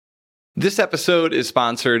This episode is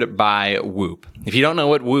sponsored by Whoop. If you don't know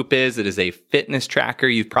what Whoop is, it is a fitness tracker.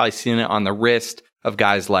 You've probably seen it on the wrist of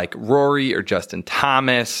guys like Rory or Justin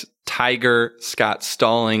Thomas, Tiger, Scott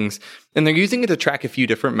Stallings. And they're using it to track a few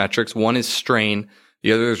different metrics. One is strain,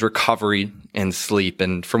 the other is recovery and sleep.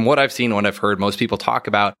 And from what I've seen, what I've heard, most people talk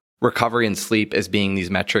about recovery and sleep as being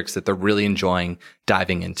these metrics that they're really enjoying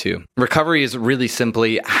diving into. Recovery is really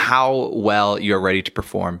simply how well you're ready to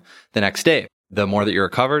perform the next day. The more that you're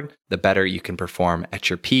recovered, the better you can perform at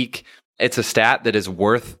your peak. It's a stat that is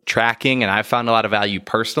worth tracking, and I've found a lot of value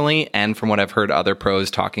personally, and from what I've heard other pros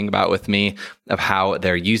talking about with me of how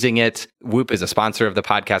they're using it. Whoop is a sponsor of the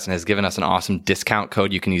podcast and has given us an awesome discount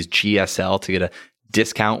code. You can use GSL to get a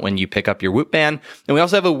discount when you pick up your Whoop band. And we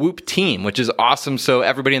also have a Whoop team, which is awesome. So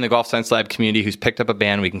everybody in the Golf Science Lab community who's picked up a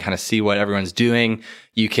band, we can kind of see what everyone's doing.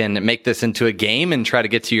 You can make this into a game and try to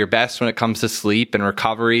get to your best when it comes to sleep and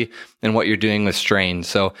recovery and what you're doing with strain.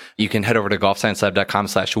 So you can head over to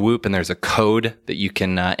golfsciencelab.com/whoop, and there's a code that you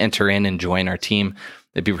can enter in and join our team.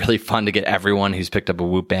 It'd be really fun to get everyone who's picked up a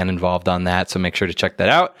Whoop band involved on that. So make sure to check that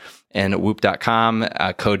out. And whoop.com,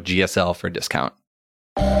 code GSL for a discount.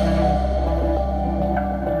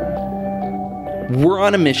 We're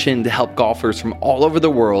on a mission to help golfers from all over the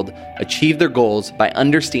world achieve their goals by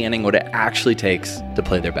understanding what it actually takes to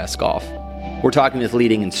play their best golf. We're talking with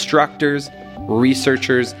leading instructors,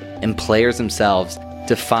 researchers, and players themselves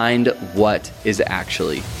to find what is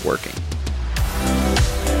actually working.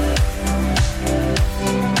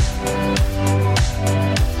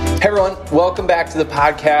 Hey everyone, welcome back to the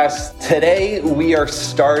podcast. Today we are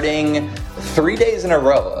starting 3 days in a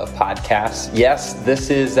row of podcasts. Yes, this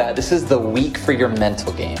is the week for your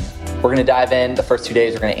mental game. We're going to dive in. The first 2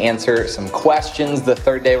 days, we're going to answer some questions. The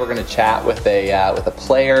third day, we're going to chat with a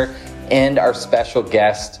player and our special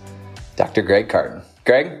guest, Dr. Greg Carden.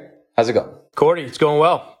 Greg, how's it going? Cordy, it's going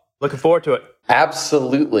well. Looking forward to it.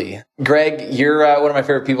 Absolutely. Greg, you're one of my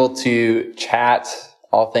favorite people to chat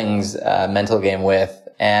all things mental game with.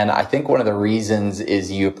 And I think one of the reasons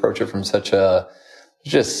is you approach it from such a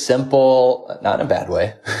just simple, not in a bad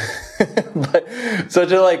way, but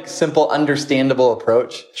such a simple, understandable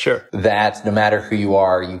approach. Sure. That no matter who you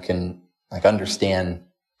are, you can understand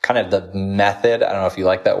kind of the method. I don't know if you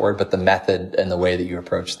like that word, but the method and the way that you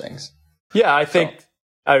approach things. Yeah, I think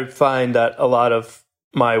I find that a lot of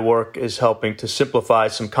my work is helping to simplify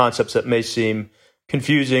some concepts that may seem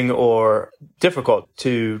confusing or difficult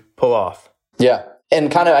to pull off. Yeah. And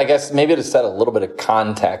kind of, I guess, maybe to set a little bit of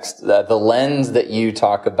context, the lens that you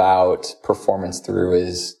talk about performance through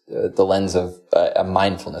is the lens of a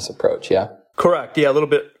mindfulness approach, yeah? Correct. Yeah, a little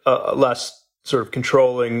bit less sort of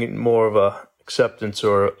controlling, more of a acceptance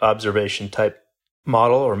or observation type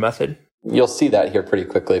model or method. You'll see that here pretty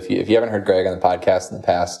quickly if you haven't heard Greg on the podcast in the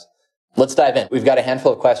past. Let's dive in. We've got a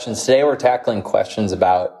handful of questions. Today we're tackling questions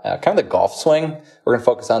about kind of the golf swing. We're going to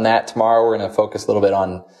focus on that. Tomorrow we're going to focus a little bit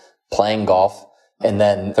on playing golf. And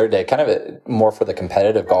then third day, kind of more for the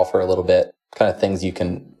competitive golfer a little bit, kind of things you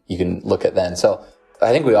can look at then. So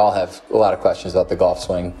I think we all have a lot of questions about the golf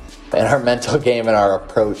swing and our mental game and our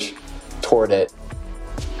approach toward it.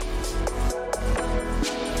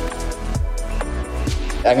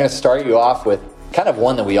 I'm going to start you off with kind of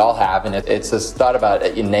one that we all have, and it's this thought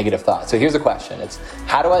about negative thoughts. So here's the question. It's,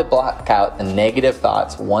 how do I block out the negative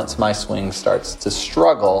thoughts once my swing starts to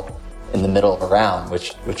struggle in the middle of a round,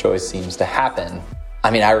 which always seems to happen? I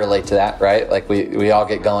mean, I relate to that, right? Like we all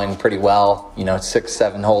get going pretty well, 6,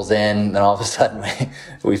 7 holes in, then all of a sudden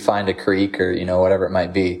we find a creek or, whatever it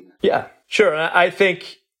might be. Yeah, sure. I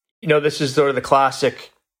think, this is sort of the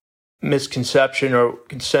classic misconception or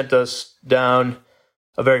can send us down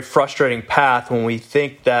a very frustrating path when we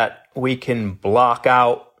think that we can block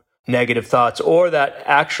out negative thoughts or that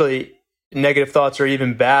actually negative thoughts are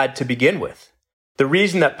even bad to begin with. The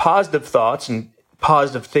reason that positive thoughts and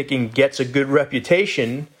positive thinking gets a good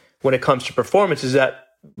reputation when it comes to performance is that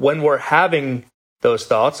when we're having those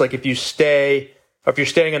thoughts, like if you're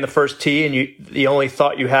standing on the first tee and the only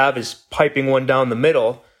thought you have is piping one down the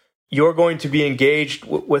middle, you're going to be engaged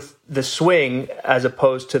with the swing as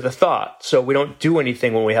opposed to the thought. So we don't do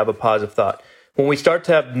anything when we have a positive thought. When we start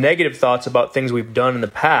to have negative thoughts about things we've done in the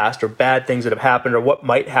past or bad things that have happened or what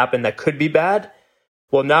might happen that could be bad,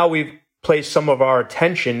 well, now we've placed some of our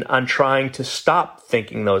attention on trying to stop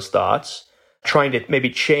thinking those thoughts, trying to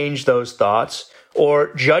maybe change those thoughts,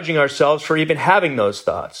 or judging ourselves for even having those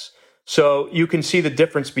thoughts. So you can see the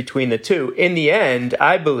difference between the two. In the end,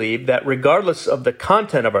 I believe that regardless of the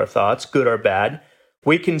content of our thoughts, good or bad,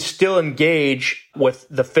 we can still engage with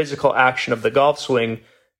the physical action of the golf swing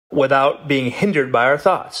without being hindered by our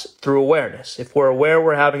thoughts through awareness. If we're aware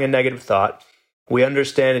we're having a negative thought, We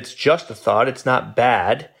understand it's just a thought. It's not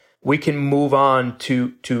bad. We can move on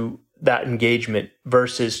to that engagement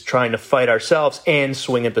versus trying to fight ourselves and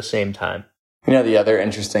swing at the same time. The other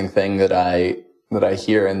interesting thing that I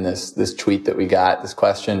hear in this tweet that we got, this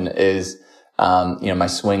question is, my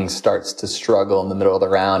swing starts to struggle in the middle of the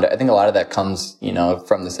round. I think a lot of that comes,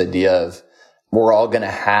 from this idea of we're all going to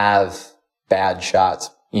have bad shots,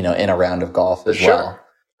 in a round of golf as well.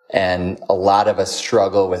 And a lot of us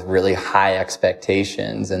struggle with really high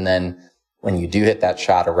expectations. And then when you do hit that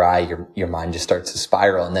shot awry, your mind just starts to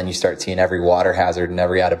spiral. And then you start seeing every water hazard and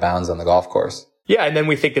every out of bounds on the golf course. Yeah. And then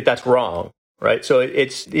we think that that's wrong, right? So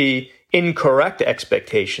it's the incorrect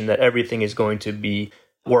expectation that everything is going to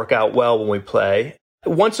work out well when we play.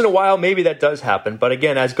 Once in a while, maybe that does happen. But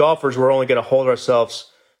again, as golfers, we're only going to hold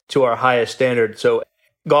ourselves to our highest standard. So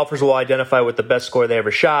golfers will identify with the best score they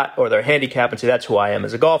ever shot or their handicap and say, that's who I am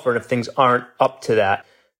as a golfer. And if things aren't up to that,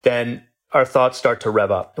 then our thoughts start to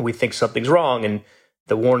rev up and we think something's wrong and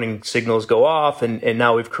the warning signals go off and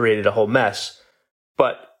now we've created a whole mess.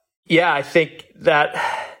 But yeah, I think that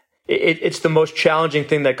it's the most challenging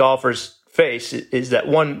thing that golfers face is that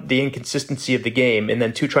one, the inconsistency of the game, and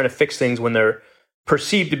then two, trying to fix things when they're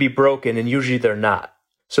perceived to be broken and usually they're not.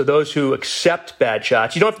 So those who accept bad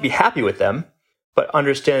shots, you don't have to be happy with them, but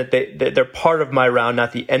understand that they're part of my round,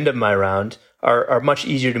 not the end of my round, are much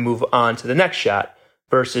easier to move on to the next shot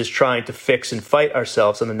versus trying to fix and fight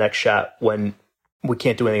ourselves on the next shot when we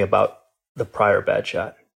can't do anything about the prior bad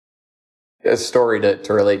shot. A story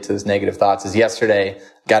to relate to this negative thoughts is yesterday,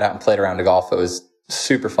 got out and played a round of golf. It was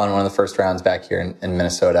super fun. One of the first rounds back here in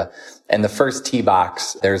Minnesota. And the first tee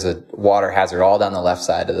box, there's a water hazard all down the left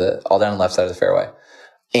side of the fairway.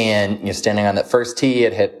 And standing on that first tee,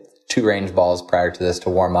 it hit 2 range balls prior to this to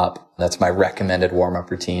warm up. That's my recommended warm up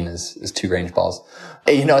routine is 2 range balls.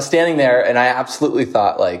 And, standing there, and I absolutely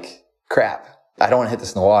thought crap, I don't want to hit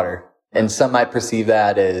this in the water. And some might perceive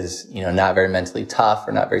that as, not very mentally tough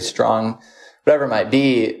or not very strong, whatever it might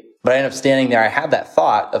be. But I ended up standing there. I had that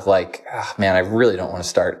thought of oh, man, I really don't want to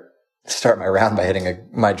start my round by hitting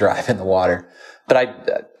my drive in the water. But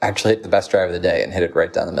I actually hit the best drive of the day and hit it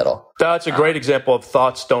right down the middle. That's a great example of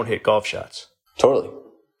thoughts don't hit golf shots. Totally.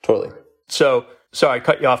 So, sorry, I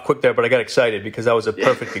cut you off quick there, but I got excited because that was a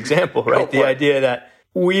perfect example, right? The idea that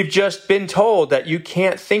we've just been told that you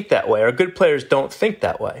can't think that way, or good players don't think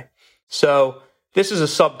that way. So this is a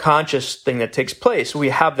subconscious thing that takes place. We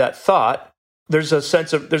have that thought. There's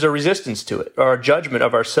a resistance to it, or a judgment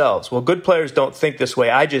of ourselves. Well, good players don't think this way.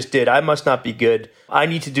 I just did. I must not be good. I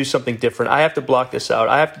need to do something different. I have to block this out.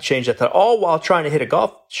 I have to change that thought, all while trying to hit a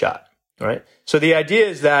golf shot, right? So the idea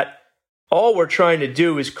is that all we're trying to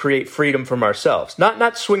do is create freedom from ourselves,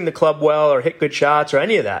 not swing the club well or hit good shots or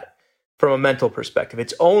any of that from a mental perspective.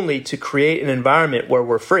 It's only to create an environment where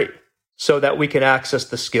we're free so that we can access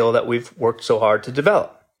the skill that we've worked so hard to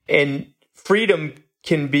develop. And freedom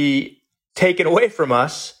can be taken away from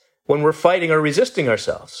us when we're fighting or resisting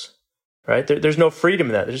ourselves, right? There's no freedom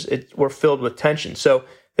in that. We're filled with tension. So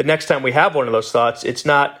the next time we have one of those thoughts, it's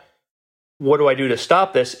not, what do I do to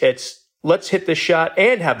stop this? It's, let's hit this shot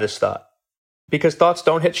and have this thought. Because thoughts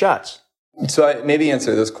don't hit shots. So I maybe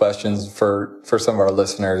answer those questions for some of our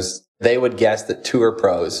listeners. They would guess that tour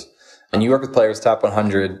pros, and you work with players top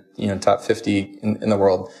 100, top 50 in the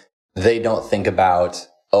world, they don't think about,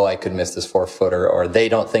 oh, I could miss this 4-footer, or they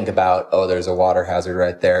don't think about, oh, there's a water hazard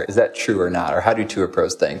right there. Is that true or not? Or how do tour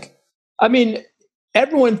pros think? I mean,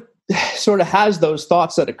 everyone sort of has those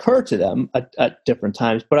thoughts that occur to them at different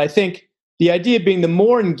times. But I think the idea being the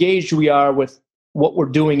more engaged we are with what we're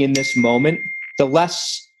doing in this moment, the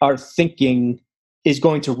less our thinking is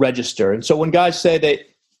going to register. And so when guys say that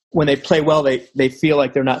when they play well, they feel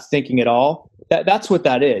like they're not thinking at all, that's what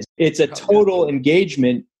that is. It's a total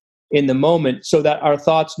engagement in the moment so that our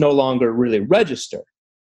thoughts no longer really register.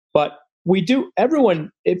 But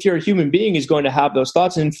everyone, if you're a human being, is going to have those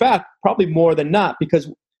thoughts. And in fact, probably more than not,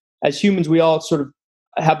 because as humans, we all sort of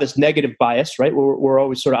have this negative bias, right? We're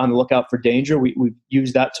always sort of on the lookout for danger. We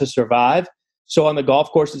use that to survive. So on the golf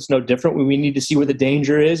course, it's no different. We need to see where the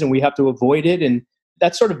danger is and we have to avoid it. And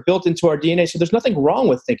that's sort of built into our DNA. So there's nothing wrong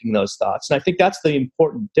with thinking those thoughts. And I think that's the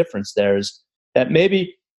important difference there, is that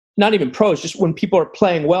maybe not even pros, just when people are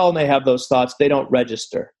playing well and they have those thoughts, they don't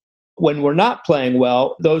register. When we're not playing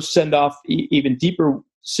well, those send off even deeper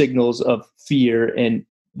signals of fear and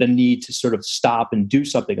the need to sort of stop and do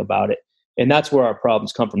something about it. And that's where our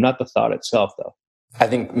problems come from, not the thought itself, though. I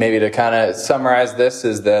think maybe to kind of summarize this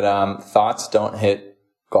is that thoughts don't hit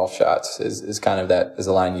golf shots is kind of that is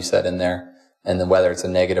a line you said in there. And then whether it's a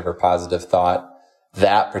negative or positive thought,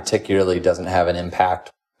 that particularly doesn't have an impact.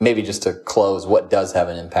 Maybe just to close, what does have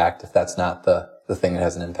an impact if that's not the the thing that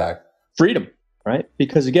has an impact? Freedom, right?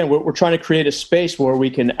 Because again, we're trying to create a space where we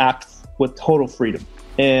can act with total freedom.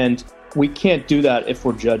 And we can't do that if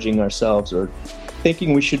we're judging ourselves or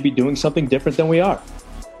thinking we should be doing something different than we are.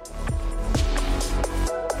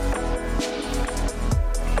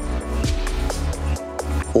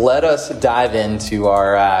 Let us dive into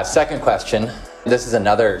our second question. This is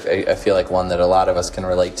another, I feel like, one that a lot of us can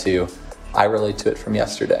relate to. I relate to it from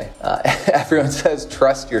yesterday. Everyone says,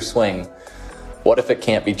 trust your swing. What if it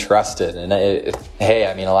can't be trusted? And hey,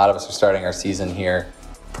 I mean, a lot of us are starting our season here.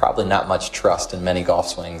 Probably not much trust in many golf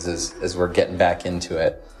swings as we're getting back into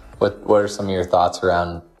it. What are some of your thoughts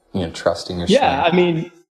around, trusting your swing? Yeah, I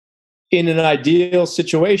mean, in an ideal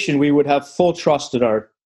situation, we would have full trust in our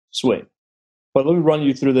swing. But let me run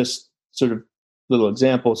you through this sort of little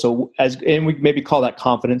example. So and we maybe call that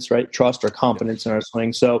confidence, right? Trust or confidence in our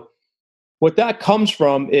swing. So what that comes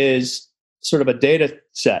from is sort of a data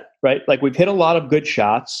set, right? Like we've hit a lot of good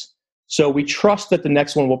shots. So we trust that the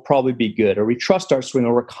next one will probably be good, or we trust our swing,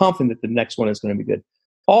 or we're confident that the next one is going to be good.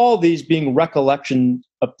 All these being recollection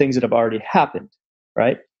of things that have already happened,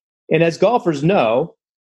 right? And as golfers know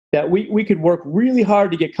that we could work really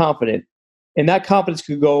hard to get confident, and that confidence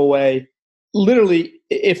could go away literally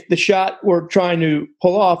if the shot we're trying to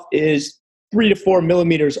pull off is 3 to 4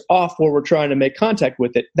 millimeters off where we're trying to make contact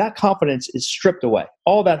with it. That confidence is stripped away,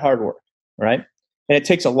 all that hard work, right? And it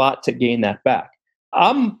takes a lot to gain that back.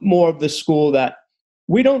 I'm more of the school that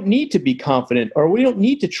we don't need to be confident, or we don't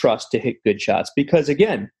need to trust to hit good shots, because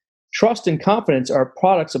again, trust and confidence are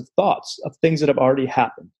products of thoughts, of things that have already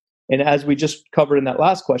happened. And as we just covered in that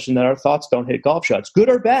last question, that our thoughts don't hit golf shots, good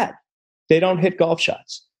or bad, they don't hit golf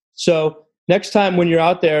shots. So next time when you're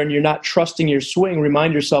out there and you're not trusting your swing,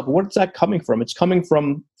 remind yourself, what's that coming from? It's coming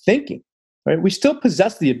from thinking, right? We still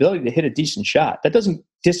possess the ability to hit a decent shot. That doesn't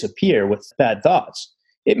disappear with bad thoughts.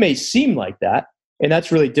 It may seem like that, and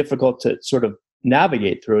that's really difficult to sort of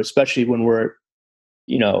navigate through, especially when we're,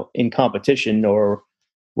 in competition or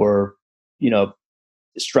we're,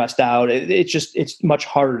 stressed out. It's much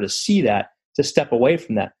harder to see that, to step away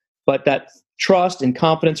from that. But that trust and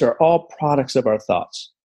confidence are all products of our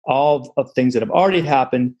thoughts, all of things that have already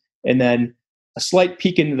happened, and then a slight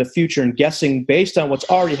peek into the future and guessing based on what's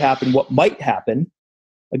already happened, what might happen.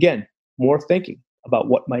 Again, more thinking about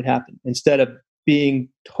what might happen instead of being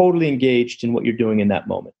totally engaged in what you're doing in that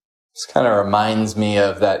moment. This kind of reminds me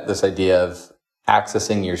of this idea of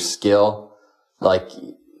accessing your skill, like,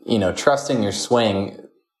 trusting your swing.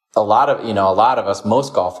 A lot of us,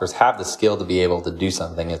 most golfers have the skill to be able to do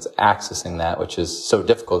something. It's accessing that, which is so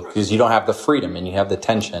difficult because you don't have the freedom and you have the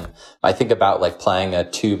tension. I think about like playing a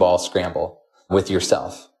 2-ball scramble with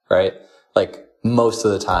yourself, right? Like most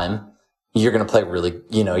of the time you're going to play really,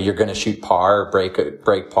 you're going to shoot par or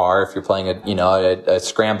break par if you're playing a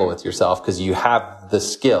scramble with yourself because you have the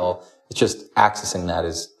skill. It's just accessing that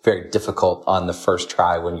is very difficult on the first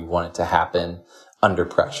try when you want it to happen under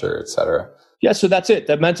pressure, et cetera. Yeah, so that's it.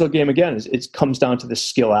 That mental game, again, it comes down to the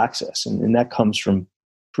skill access. And that comes from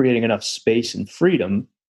creating enough space and freedom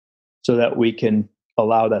so that we can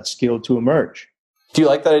allow that skill to emerge. Do you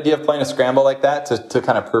like that idea of playing a scramble like that to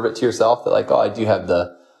kind of prove it to yourself that like, oh, I do have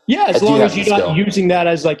the... Yeah, as long as you're not using that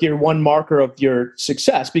as like your one marker of your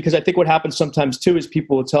success. Because I think what happens sometimes too is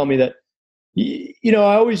people will tell me that, I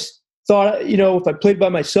always thought, if I played by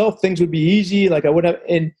myself, things would be easy. Like I would have.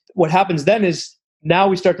 And what happens then is now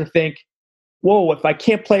we start to think, whoa, if I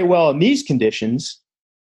can't play well in these conditions,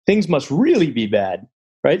 things must really be bad,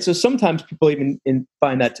 right? So sometimes people even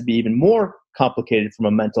find that to be even more complicated from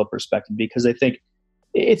a mental perspective because they think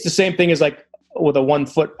it's the same thing as like with a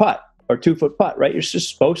 1-foot putt or 2-foot putt, right? You're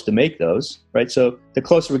just supposed to make those, right? So the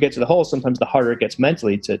closer we get to the hole, sometimes the harder it gets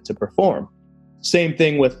mentally to perform. Same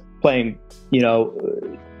thing with playing,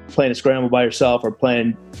 playing a scramble by yourself or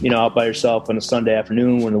playing, out by yourself on a Sunday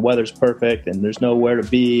afternoon when the weather's perfect and there's nowhere to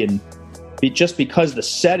be. And just because the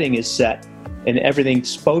setting is set and everything's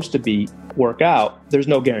supposed to work out, there's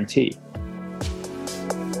no guarantee.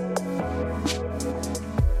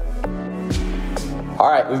 All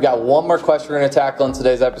right, we've got one more question we're going to tackle in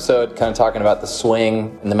today's episode, kind of talking about the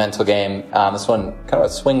swing and the mental game. This one, kind of a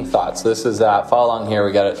swing thought. So this is, follow along here,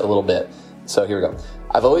 we got it a little bit. So here we go.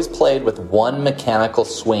 I've always played with one mechanical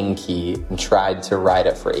swing key and tried to ride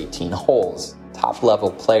it for 18 holes. Top level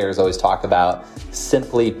players always talk about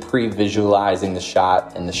simply pre-visualizing the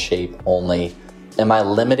shot and the shape only. Am I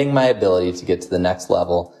limiting my ability to get to the next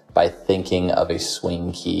level by thinking of a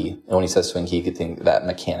swing key? And when he says swing key, you could think of that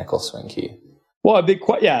mechanical swing key. Well, the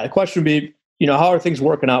question would be, how are things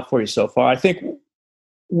working out for you so far? I think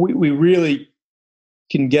we really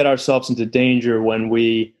can get ourselves into danger when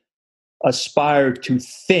we aspire to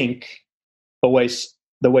think the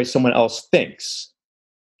way someone else thinks,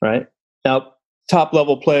 right? Now, top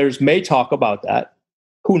level players may talk about that.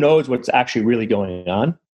 Who knows what's actually really going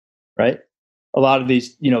on, right? A lot of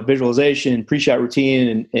these, visualization, pre-shot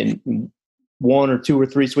routine, and 1 or 2 or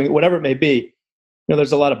 3 swing, whatever it may be,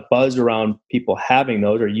 there's a lot of buzz around people having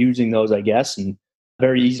those or using those, I guess, and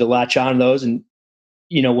very easy to latch on those. And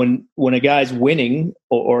when a guy's winning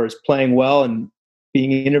or is playing well and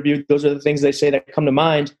being interviewed, those are the things they say that come to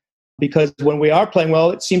mind. Because when we are playing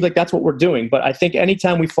well, it seems like that's what we're doing. But I think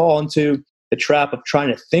anytime we fall into the trap of trying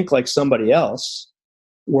to think like somebody else,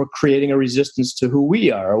 we're creating a resistance to who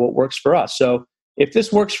we are or what works for us. So if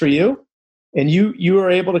this works for you and you are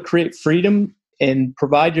able to create freedom and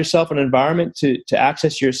provide yourself an environment to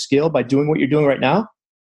access your skill by doing what you're doing right now,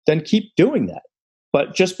 then keep doing that.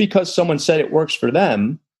 But just because someone said it works for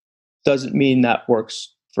them doesn't mean that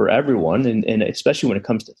works for everyone, and especially when it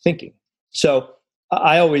comes to thinking. So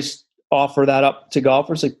I always offer that up to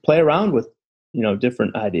golfers, like play around with,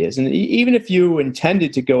 different ideas. And even if you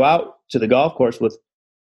intended to go out to the golf course with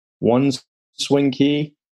 1 swing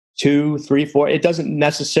key, 2, 3, 4, it doesn't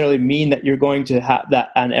necessarily mean that you're going to have that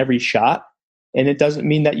on every shot. And it doesn't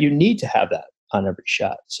mean that you need to have that on every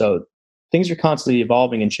shot. So things are constantly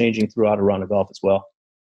evolving and changing throughout a round of golf as well.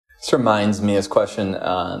 This reminds me of this question,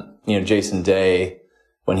 Jason Day,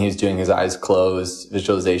 when he was doing his eyes closed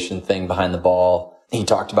visualization thing behind the ball, he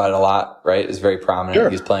talked about it a lot, right? It was very prominent. Sure.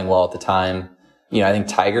 He was playing well at the time. I think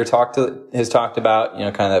Tiger has talked about, kind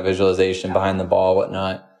of that visualization behind the ball,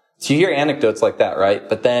 whatnot. So you hear anecdotes like that, right?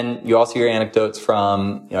 But then you also hear anecdotes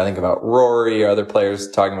from, I think about Rory or other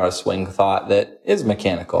players talking about a swing thought that is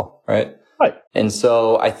mechanical, right? Right. And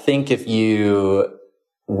so I think if you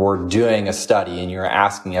were doing a study and you're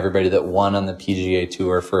asking everybody that won on the PGA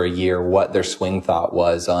Tour for a year what their swing thought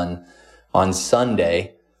was on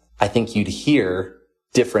Sunday, I think you'd hear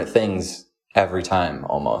different things every time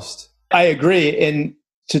almost. I agree. And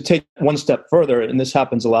to take one step further, and this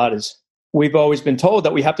happens a lot, is we've always been told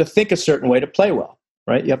that we have to think a certain way to play well,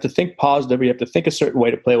 right? You have to think positive. You have to think a certain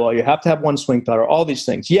way to play well. You have to have one swing thought or all these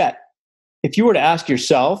things. Yet, if you were to ask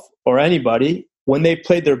yourself or anybody when they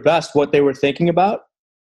played their best what they were thinking about,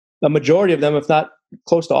 the majority of them, if not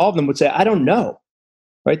close to all of them, would say, I don't know,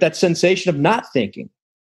 right? That sensation of not thinking.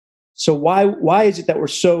 So why is it that we're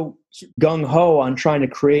so gung-ho on trying to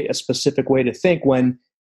create a specific way to think when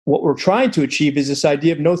what we're trying to achieve is this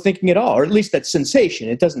idea of no thinking at all, or at least that sensation?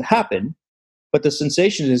 It doesn't happen, but the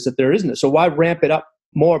sensation is that there isn't. So why ramp it up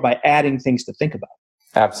more by adding things to think about?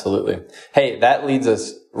 Absolutely. Hey, that leads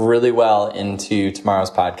us really well into tomorrow's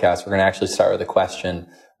podcast. We're going to actually start with a question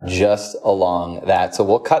just along that. So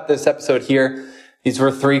we'll cut this episode here. These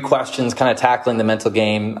were 3 questions kind of tackling the mental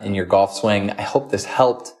game in your golf swing. I hope this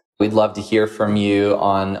helped. We'd love to hear from you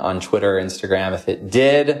on Twitter, Instagram, if it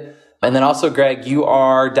did. And then also, Greg, you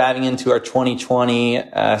are diving into our 2020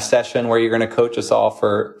 session where you're going to coach us all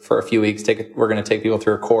for a few weeks. We're going to take people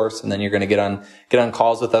through a course, and then you're going to get on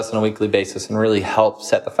calls with us on a weekly basis and really help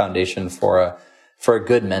set the foundation for a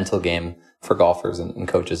good mental game for golfers and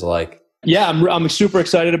coaches alike. Yeah, I'm super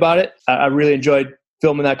excited about it. I really enjoyed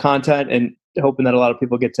filming that content and hoping that a lot of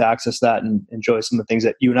people get to access that and enjoy some of the things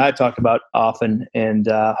that you and I have talked about often, and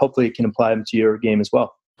hopefully you can apply them to your game as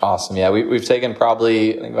well. Awesome. Yeah, we've taken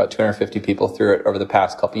probably, I think, about 250 people through it over the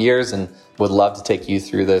past couple of years, and would love to take you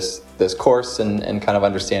through this course and kind of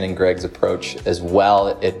understanding Greg's approach as well.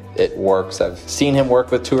 It works. I've seen him work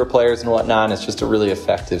with tour players and whatnot, and it's just a really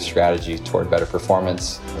effective strategy toward better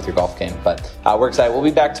performance with your golf game. But we're excited. We'll be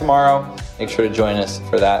back tomorrow. Make sure to join us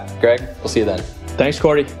for that. Greg, we'll see you then. Thanks,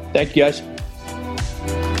 Cordy. Thank you, guys.